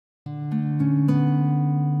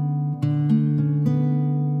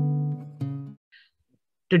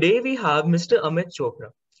Today we have Mr. Amit Chopra.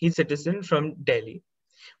 He's a citizen from Delhi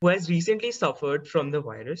who has recently suffered from the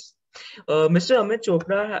virus. Mr. Amit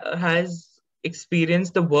Chopra has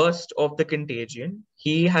experienced the worst of the contagion.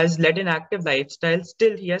 He has led an active lifestyle.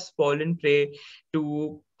 Still, he has fallen prey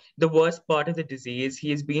to the worst part of the disease. He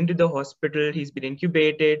has been to the hospital. He's been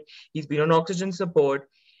incubated. He's been on oxygen support.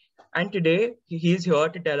 And today he is here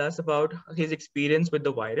to tell us about his experience with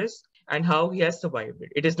the virus and how he has survived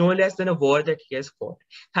it. It is no less than a war that he has fought.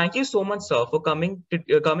 Thank you so much, sir, for coming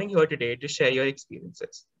here today to share your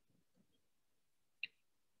experiences.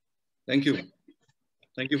 Thank you.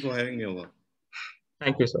 Thank you for having me over.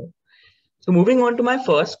 Thank you, sir. So moving on to my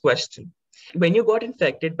first question. When you got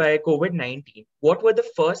infected by COVID-19, what were the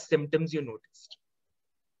first symptoms you noticed?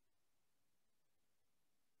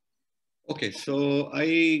 Okay, so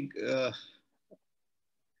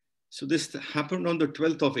this happened on the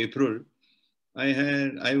 12th of April.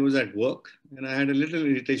 I was at work and I had a little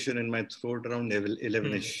irritation in my throat around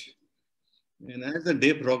 11ish. And as the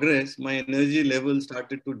day progressed, my energy level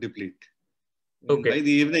started to deplete. And by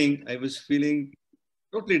the evening, I was feeling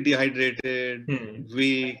totally dehydrated,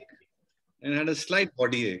 weak, and had a slight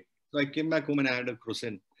body ache. So I came back home and I had a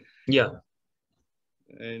croissant. Yeah.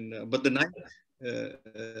 And but the night,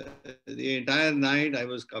 the entire night, I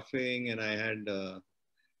was coughing and I had a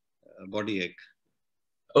body ache.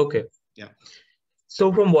 Okay. Yeah.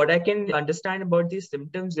 So from what I can understand about these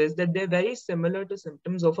symptoms is that they're very similar to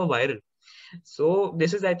symptoms of a viral. So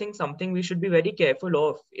this is, I think, something we should be very careful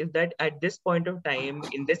of, is that at this point of time,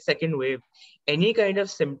 in this second wave, any kind of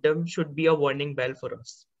symptom should be a warning bell for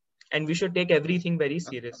us. And we should take everything very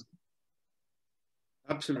seriously.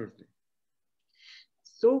 Absolutely.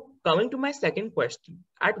 So coming to my second question,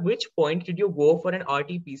 at which point did you go for an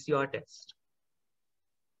RT-PCR test?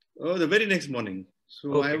 Oh, the very next morning.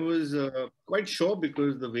 So I was quite sure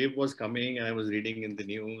because the wave was coming and I was reading in the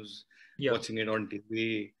news, watching it on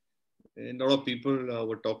TV. And a lot of people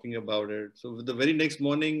were talking about it. So the very next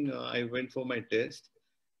morning, I went for my test.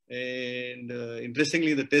 And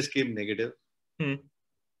interestingly, the test came negative.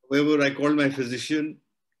 However, I called my physician,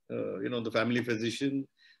 the family physician,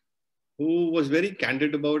 who was very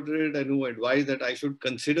candid about it and who advised that I should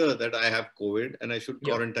consider that I have COVID and I should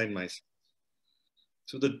quarantine myself.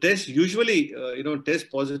 So the test usually,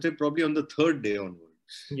 test positive probably on the third day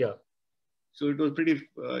onwards. Yeah. So it was pretty,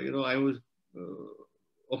 I was,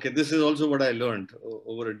 okay, this is also what I learned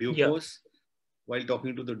over a due course while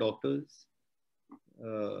talking to the doctors.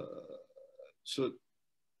 So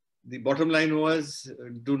the bottom line was,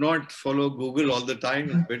 do not follow Google all the time.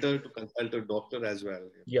 It's better to consult a doctor as well.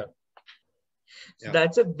 Yeah. So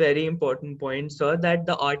that's a very important point, sir, that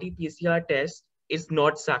the RT-PCR test is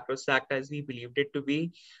not sacrosanct as we believed it to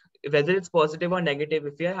be. Whether it's positive or negative,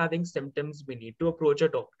 if we are having symptoms, we need to approach a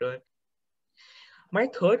doctor. My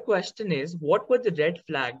third question is, what were the red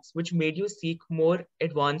flags which made you seek more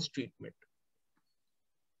advanced treatment?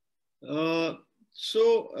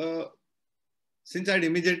 Since I'd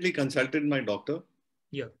immediately consulted my doctor,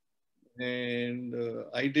 and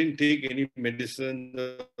I didn't take any medicine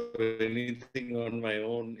or anything on my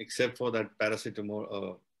own except for that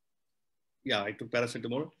paracetamol. I took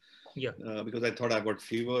paracetamol because I thought I got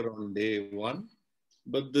fever on day one.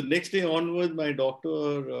 But the next day onward, my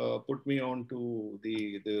doctor put me on to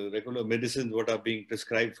the regular medicines what are being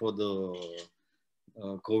prescribed for the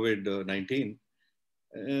COVID-19.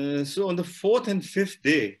 So on the fourth and fifth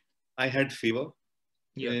day, I had fever,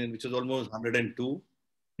 which was almost 102.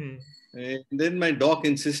 And then my doc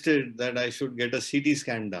insisted that I should get a CT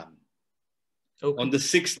scan done on the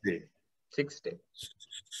sixth day.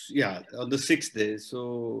 Yeah, on the sixth day.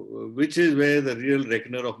 So, which is where the real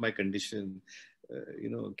reckoner of my condition,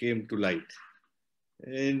 came to light.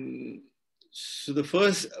 And so the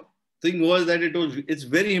first thing was that it's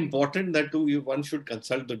very important that one should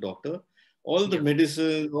consult the doctor. All the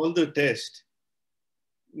medicine, all the tests,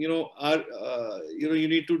 you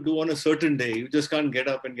need to do on a certain day. You just can't get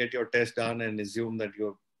up and get your test done and assume that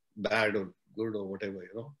you're bad or good or whatever,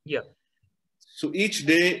 Yeah. So each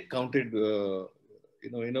day counted,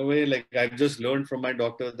 in a way, like I've just learned from my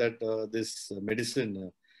doctor that this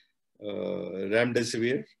medicine,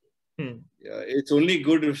 remdesivir, it's only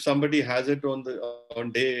good if somebody has it on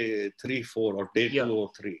day 3, 4 or day 2 or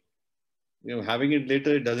 3. Having it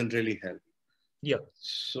later, it doesn't really help. Yeah.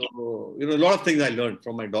 So, a lot of things I learned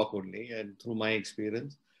from my doc only and through my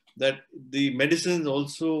experience, that the medicines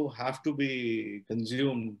also have to be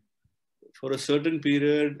consumed for a certain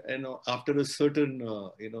period and after a certain,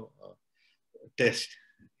 test.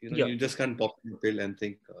 You just can't pop the pill and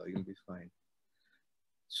think you'll be fine.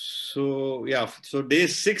 So, so day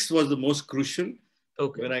 6 was the most crucial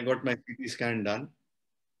when I got my CT scan done.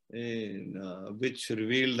 which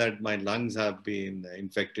revealed that my lungs have been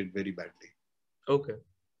infected very badly. Okay.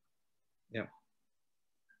 Yeah.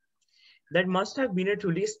 That must have been a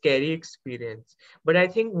truly scary experience. But I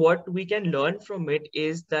think what we can learn from it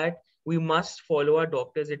is that we must follow our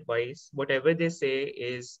doctor's advice. Whatever they say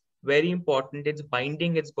is very important. It's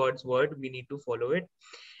binding, it's God's word. We need to follow it.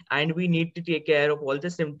 And we need to take care of all the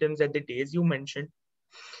symptoms at the days you mentioned.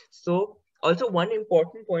 So also one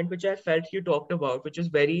important point which I felt you talked about, which is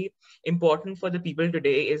very important for the people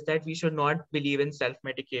today, is that we should not believe in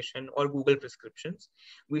self-medication or Google prescriptions.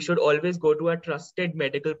 We should always go to a trusted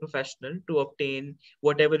medical professional to obtain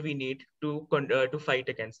whatever we need to fight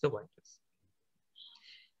against the virus.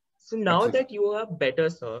 So now Absolutely. that you are better,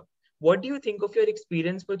 sir, what do you think of your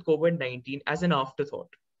experience with COVID-19 as an afterthought?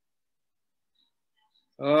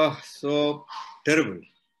 So terrible.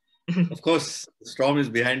 Of course, the storm is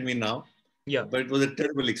behind me now. Yeah. But it was a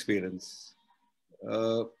terrible experience.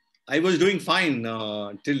 I was doing fine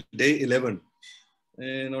till day 11.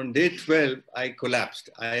 And on day 12, I collapsed.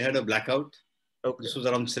 I had a blackout. Okay. This was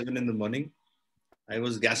around 7 in the morning. I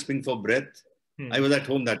was gasping for breath. I was at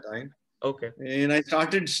home that time. Okay. And I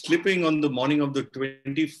started slipping on the morning of the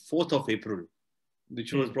 24th of April,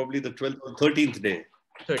 which was probably the 12th or 13th day.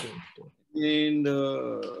 13th. And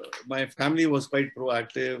my family was quite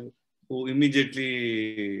proactive, who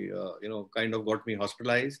immediately, kind of got me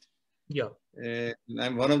hospitalized. Yeah. And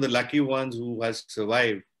I'm one of the lucky ones who has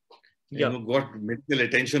survived and who got medical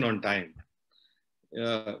attention on time.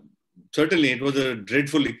 Certainly, it was a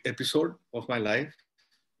dreadful episode of my life.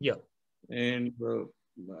 Yeah. And,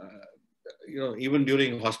 even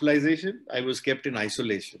during hospitalization, I was kept in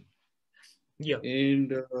isolation. Yeah.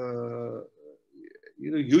 And,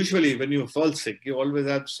 usually when you fall sick, you always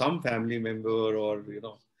have some family member or,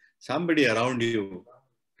 somebody around you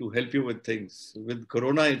to help you with things. With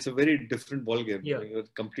Corona, it's a very different ballgame. Yeah. You're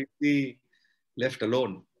completely left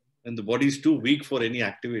alone and the body is too weak for any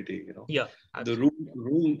activity, Yeah. Absolutely. The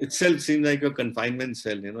room itself seems like a confinement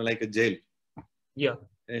cell, like a jail. Yeah.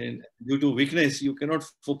 And due to weakness, you cannot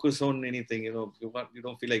focus on anything, you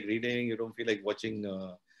don't feel like reading, you don't feel like watching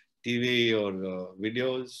TV or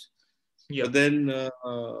videos. Yeah. But then,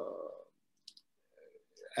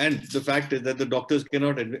 and the fact is that the doctors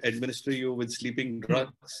cannot administer you with sleeping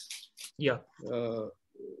drugs. Yeah. So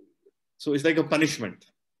it's like a punishment.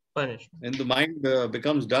 Punishment. And the mind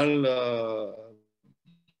becomes dull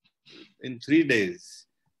in 3 days.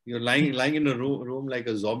 You're lying in a room like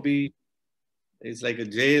a zombie. It's like a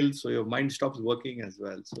jail. So your mind stops working as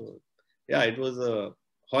well. So yeah, it was a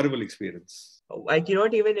horrible experience. I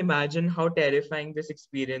cannot even imagine how terrifying this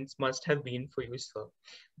experience must have been for you, sir.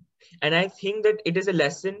 And I think that it is a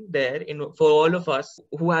lesson there for all of us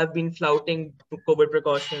who have been flouting COVID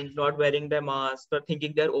precautions, not wearing their masks, or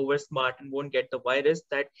thinking they're over smart and won't get the virus,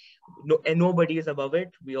 that nobody is above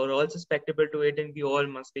it. We are all susceptible to it and we all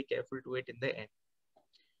must be careful to it in the end.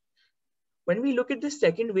 When we look at the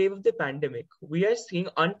second wave of the pandemic, we are seeing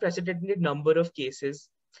unprecedented number of cases,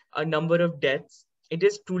 a number of deaths. It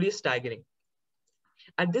is truly staggering.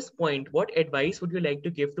 At this point, what advice would you like to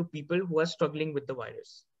give to people who are struggling with the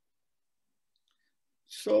virus?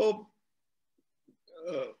 So,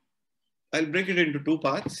 I'll break it into two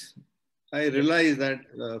parts. I realize that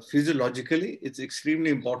physiologically, it's extremely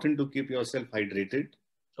important to keep yourself hydrated.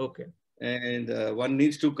 Okay. And one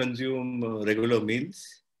needs to consume regular meals.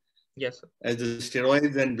 Yes, sir. As the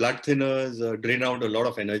steroids and blood thinners drain out a lot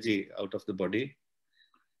of energy out of the body.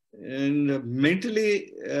 And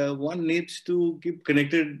mentally, one needs to keep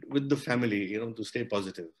connected with the family, to stay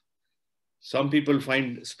positive. Some people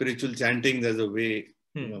find spiritual chanting as a way,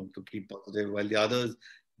 to keep positive, while the others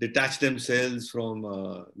detach themselves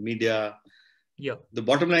from media. Yeah. The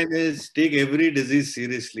bottom line is take every disease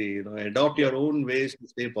seriously, adopt your own ways to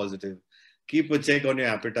stay positive. Keep a check on your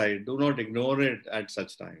appetite. Do not ignore it at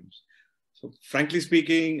such times. So frankly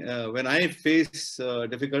speaking, when I face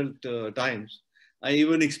difficult times, I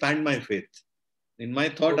even expand my faith. In my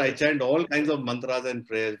thought, I chant all kinds of mantras and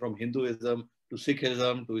prayers from Hinduism to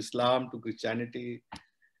Sikhism to Islam to Christianity.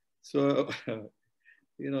 So,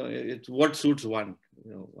 it's what suits one.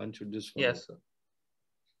 One should just follow. Yes, sir.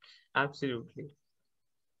 Absolutely.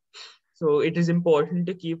 So it is important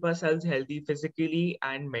to keep ourselves healthy physically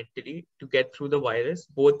and mentally to get through the virus.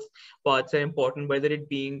 Both parts are important, whether it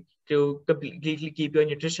being to completely keep your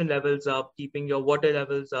nutrition levels up, keeping your water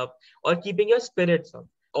levels up, or keeping your spirits up.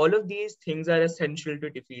 All of these things are essential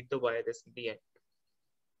to defeat the virus in the end.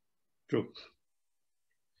 True.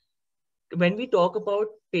 When we talk about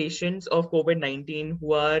patients of COVID-19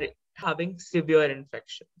 who are having severe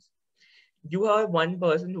infections, you are one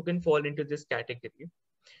person who can fall into this category.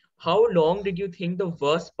 How long did you think the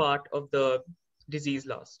worst part of the disease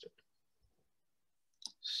lasted?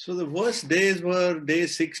 So the worst days were day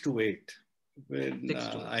 6 to 8, when 6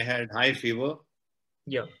 to 8. I had high fever,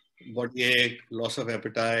 Yeah. body ache, loss of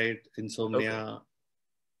appetite, insomnia.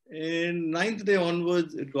 Okay. In ninth day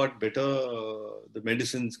onwards, it got better. The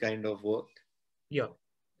medicines kind of worked. Yeah.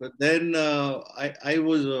 But then I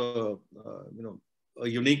was a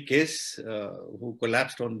unique case who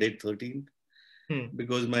collapsed on day 13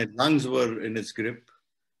 because my lungs were in its grip.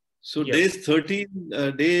 So Yeah.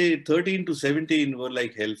 day 13 to 17 were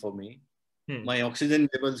like hell for me. My oxygen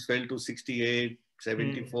levels fell to 68,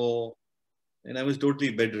 74, and I was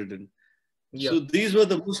totally bedridden. Yeah. So these were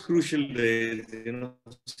the most crucial days,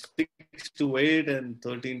 6 to 8 and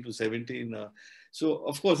 13 to 17. So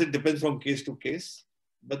of course it depends from case to case,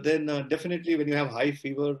 but then definitely when you have high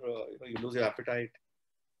fever, you lose your appetite.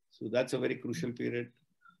 So that's a very crucial period.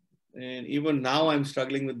 And even now I'm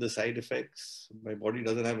struggling with the side effects. My body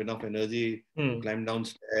doesn't have enough energy to climb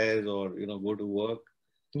downstairs or go to work.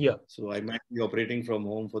 Yeah. So I might be operating from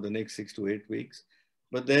home for the next 6 to 8 weeks.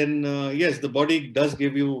 But then, yes, the body does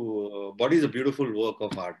give you. Body is a beautiful work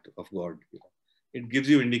of art of God. It gives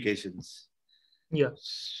you indications. Yeah.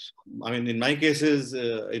 I mean, in my case,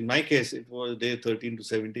 it was day 13 to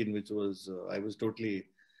 17, which was I was totally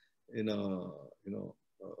in a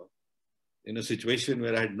in a situation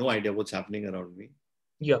where I had no idea what's happening around me.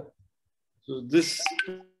 Yeah. So this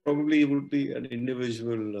probably would be an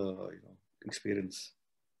individual experience.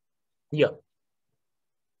 Yeah.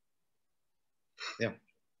 Yeah.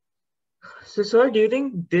 So, sir,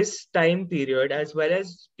 during this time period, as well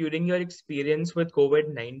as during your experience with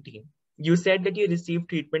COVID-19, you said that you received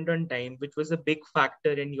treatment on time, which was a big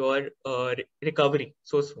factor in your recovery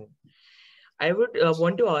so soon. I would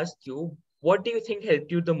want to ask you, what do you think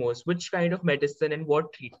helped you the most? Which kind of medicine and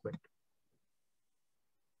what treatment?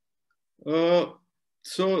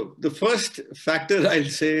 So the first factor I'll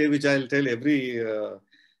say, which I'll tell every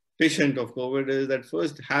patient of COVID, is that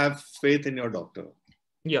first have faith in your doctor.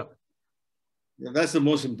 Yeah. That's the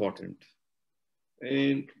most important.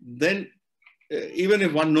 And then even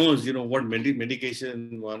if one knows, what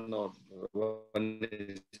medication one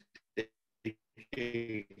is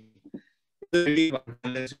taking, you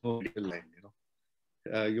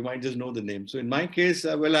might just know the name. So in my case,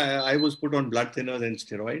 I was put on blood thinners and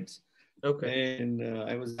steroids. Okay. And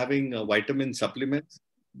I was having vitamin supplements.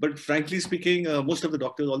 But frankly speaking, most of the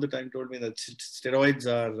doctors all the time told me that steroids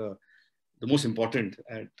are the most important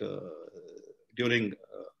during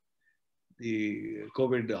the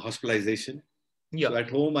COVID hospitalization. Yeah. So at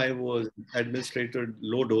home, I was administered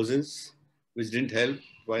low doses, which didn't help.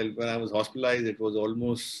 While when I was hospitalized, it was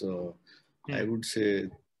almost, I would say,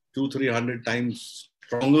 200-300 times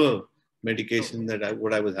stronger medication than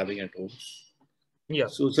what I was having at home. Yeah.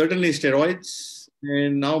 So certainly steroids,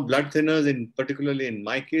 and now blood thinners, particularly in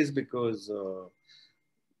my case, because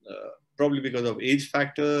probably because of age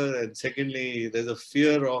factor, and secondly, there's a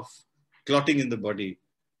fear of clotting in the body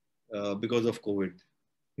because of COVID.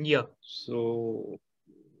 Yeah. So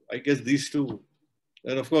I guess these two,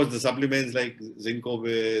 and of course the supplements like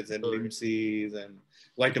Zincovis and Limcies and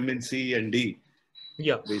vitamin C and D,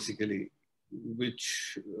 basically,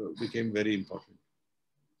 which became very important.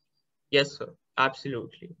 Yes, sir.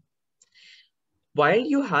 Absolutely. While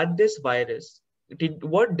you had this virus,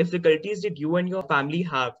 what difficulties did you and your family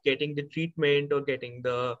have getting the treatment or getting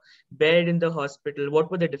the bed in the hospital? What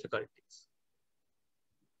were the difficulties?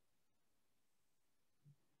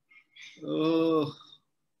 All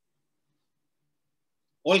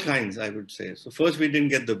kinds, I would say. So first, we didn't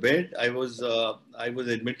get the bed. I was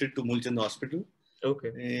admitted to Mulchand Hospital.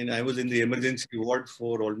 Okay. And I was in the emergency ward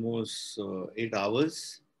for almost 8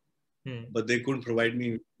 hours. But they couldn't provide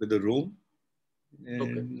me with a room.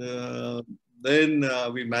 And then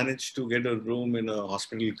we managed to get a room in a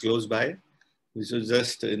hospital close by, which was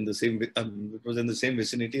just in the same. It was in the same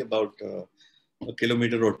vicinity, about a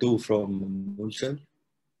kilometer or two from Mulchand.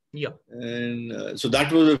 Yeah. And so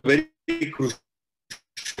that was a very crucial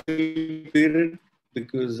period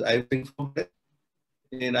because I was informed,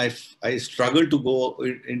 and I struggled to go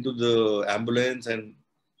into the ambulance, and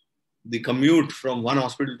the commute from one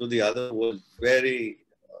hospital to the other was very,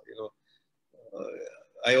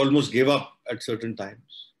 I almost gave up at certain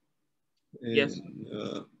times. And, yes.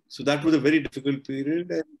 So that was a very difficult period.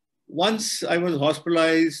 And once I was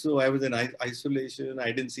hospitalized, so I was in isolation.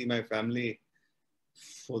 I didn't see my family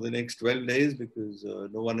for the next 12 days because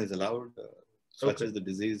no one is allowed, such as the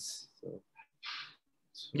disease. So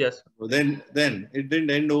yes. Then it didn't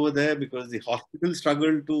end over there because the hospital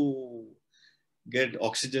struggled to get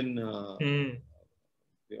oxygen, to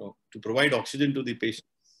provide oxygen to the patients.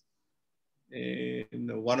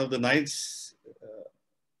 in one of the nights,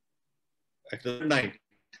 at the third night,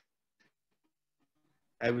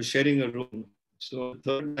 I was sharing a room. So the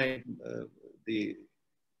third night, the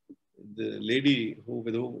lady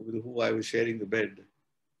with who I was sharing the bed,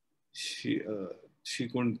 she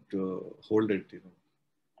couldn't hold it,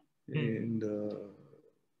 and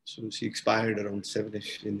so she expired around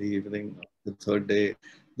 7ish in the evening, the third day.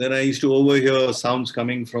 Then I used to overhear sounds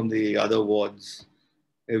coming from the other wards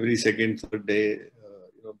every second, third day.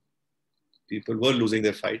 People were losing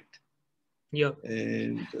their fight. Yeah.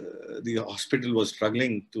 And the hospital was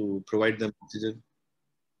struggling to provide them oxygen.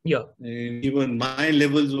 Yeah. And even my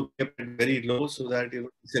levels were kept very low so that the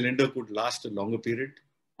cylinder could last a longer period.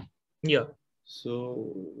 Yeah.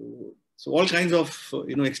 So all kinds of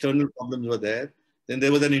external problems were there. Then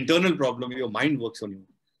there was an internal problem. Your mind works on you.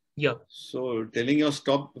 Yeah. So telling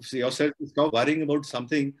yourself to stop worrying about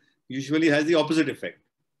something usually has the opposite effect,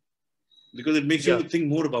 because it makes you think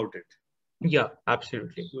more about it. Yeah,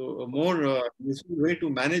 absolutely. So a more useful way to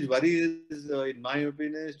manage worry is, in my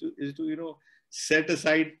opinion, is to set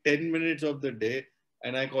aside 10 minutes of the day,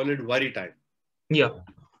 and I call it worry time. Yeah.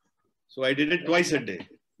 So I did it twice a day,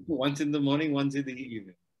 once in the morning, once in the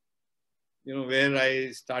evening. Where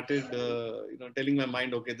I started, telling my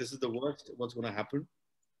mind, okay, this is the worst, what's going to happen.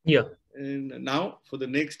 Yeah. And now for the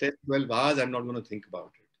next 10, 12 hours, I'm not going to think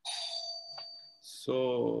about it.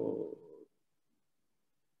 So,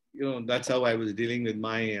 that's how I was dealing with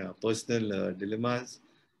my personal dilemmas.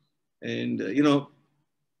 And,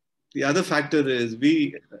 the other factor is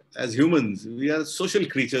we, as humans, we are social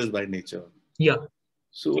creatures by nature. Yeah.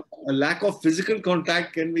 So a lack of physical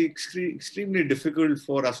contact can be extremely difficult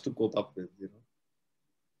for us to cope up with,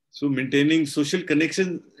 So maintaining social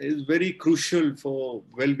connection is very crucial for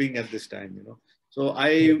well-being at this time, So I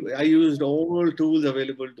used all tools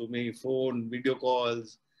available to me: phone, video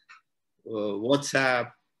calls,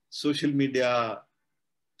 WhatsApp, social media,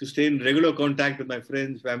 to stay in regular contact with my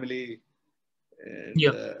friends, family,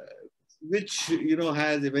 and which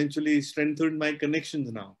has eventually strengthened my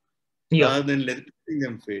connections now, rather than letting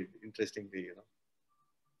them fade. Interestingly,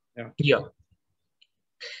 Yeah.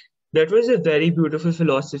 That was a very beautiful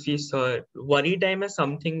philosophy, sir. Worry time is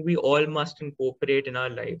something we all must incorporate in our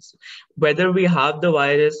lives. Whether we have the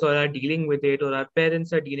virus or are dealing with it, or our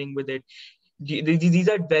parents are dealing with it, these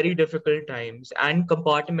are very difficult times. And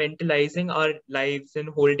compartmentalizing our lives and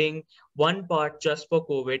holding one part just for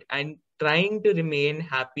COVID and trying to remain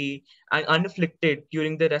happy and unafflicted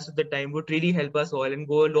during the rest of the time would really help us all and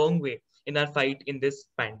go a long way in our fight in this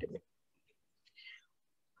pandemic.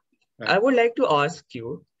 I would like to ask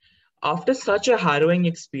you, after such a harrowing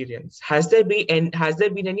experience, has there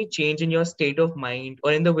been any change in your state of mind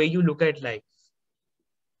or in the way you look at life?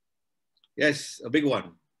 Yes, a big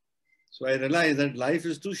one. So I realized that life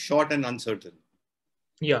is too short and uncertain.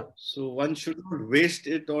 Yeah. So one should not waste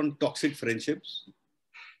it on toxic friendships.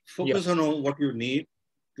 Focus on what you need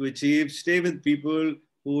to achieve. Stay with people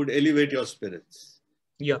who would elevate your spirits.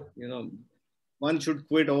 Yeah. One should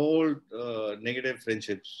quit all negative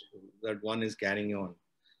friendships that one is carrying on.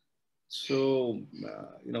 So,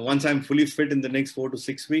 once I'm fully fit in the next 4 to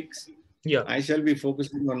 6 weeks, I shall be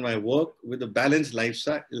focusing on my work with a balanced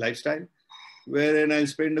lifestyle, wherein I'll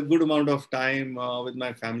spend a good amount of time with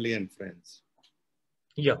my family and friends.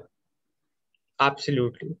 Yeah,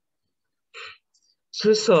 absolutely.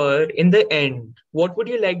 So, sir, in the end, what would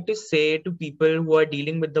you like to say to people who are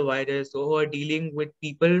dealing with the virus or who are dealing with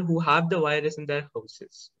people who have the virus in their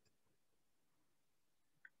houses?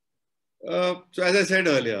 So, as I said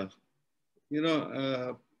earlier,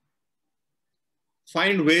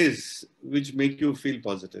 find ways which make you feel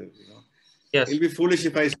positive. Yes. It'll be foolish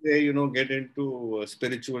if I say, get into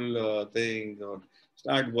spiritual things or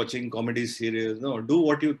start watching comedy series. No, do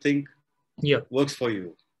what you think works for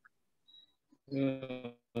you.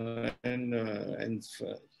 And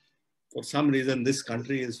for some reason, this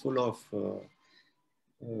country is full of a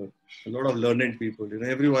lot of learned people.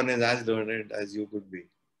 Everyone is as learned as you could be.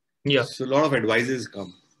 Yeah. So a lot of advices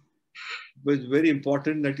come. But it's very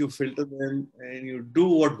important that you filter them and you do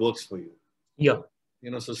what works for you. Yeah.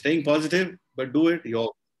 So staying positive, but do it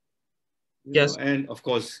your way. And of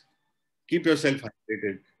course, keep yourself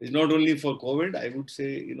hydrated. It's not only for COVID. I would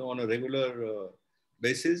say, on a regular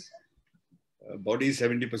basis, body is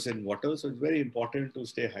 70% water. So it's very important to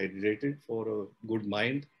stay hydrated for a good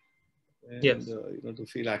mind and, to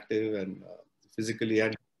feel active and physically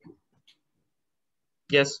and.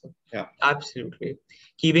 Yes, yeah, absolutely.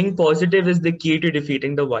 Keeping positive is the key to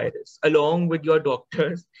defeating the virus. Along with your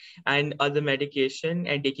doctors and other medication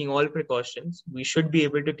and taking all precautions, we should be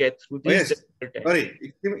able to get through these difficult times.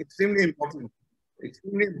 Sorry, extremely important.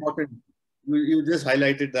 Extremely important. you just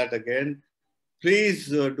highlighted that again. Please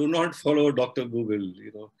do not follow Dr. Google.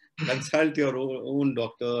 Consult your own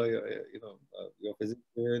doctor, your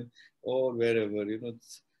physician, or wherever.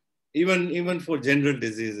 Even for general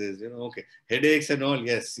diseases. Okay, headaches and all.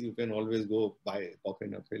 Yes, you can always go buy cough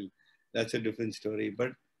a pill. That's a different story.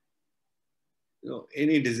 But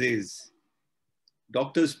any disease,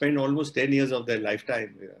 doctors spend almost 10 years of their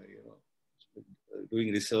lifetime,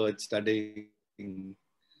 doing research, studying.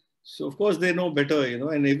 So of course they know better,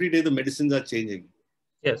 and every day the medicines are changing.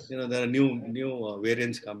 Yes. There are new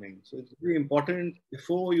variants coming. So it's very important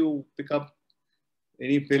before you pick up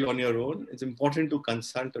any pill on your own. It's important to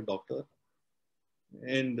consult a doctor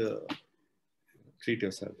and treat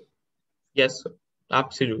yourself. Yes, sir.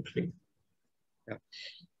 Absolutely. Yeah.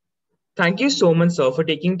 Thank you so much, sir, for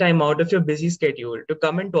taking time out of your busy schedule to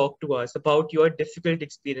come and talk to us about your difficult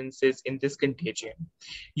experiences in this contagion.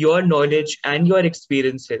 Your knowledge and your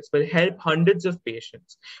experiences will help hundreds of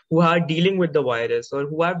patients who are dealing with the virus or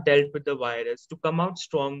who have dealt with the virus to come out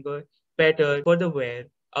stronger, better, for the wear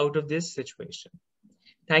out of this situation.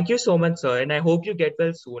 Thank you so much, sir, and I hope you get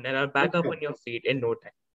well soon and are back up on your feet in no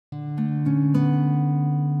time.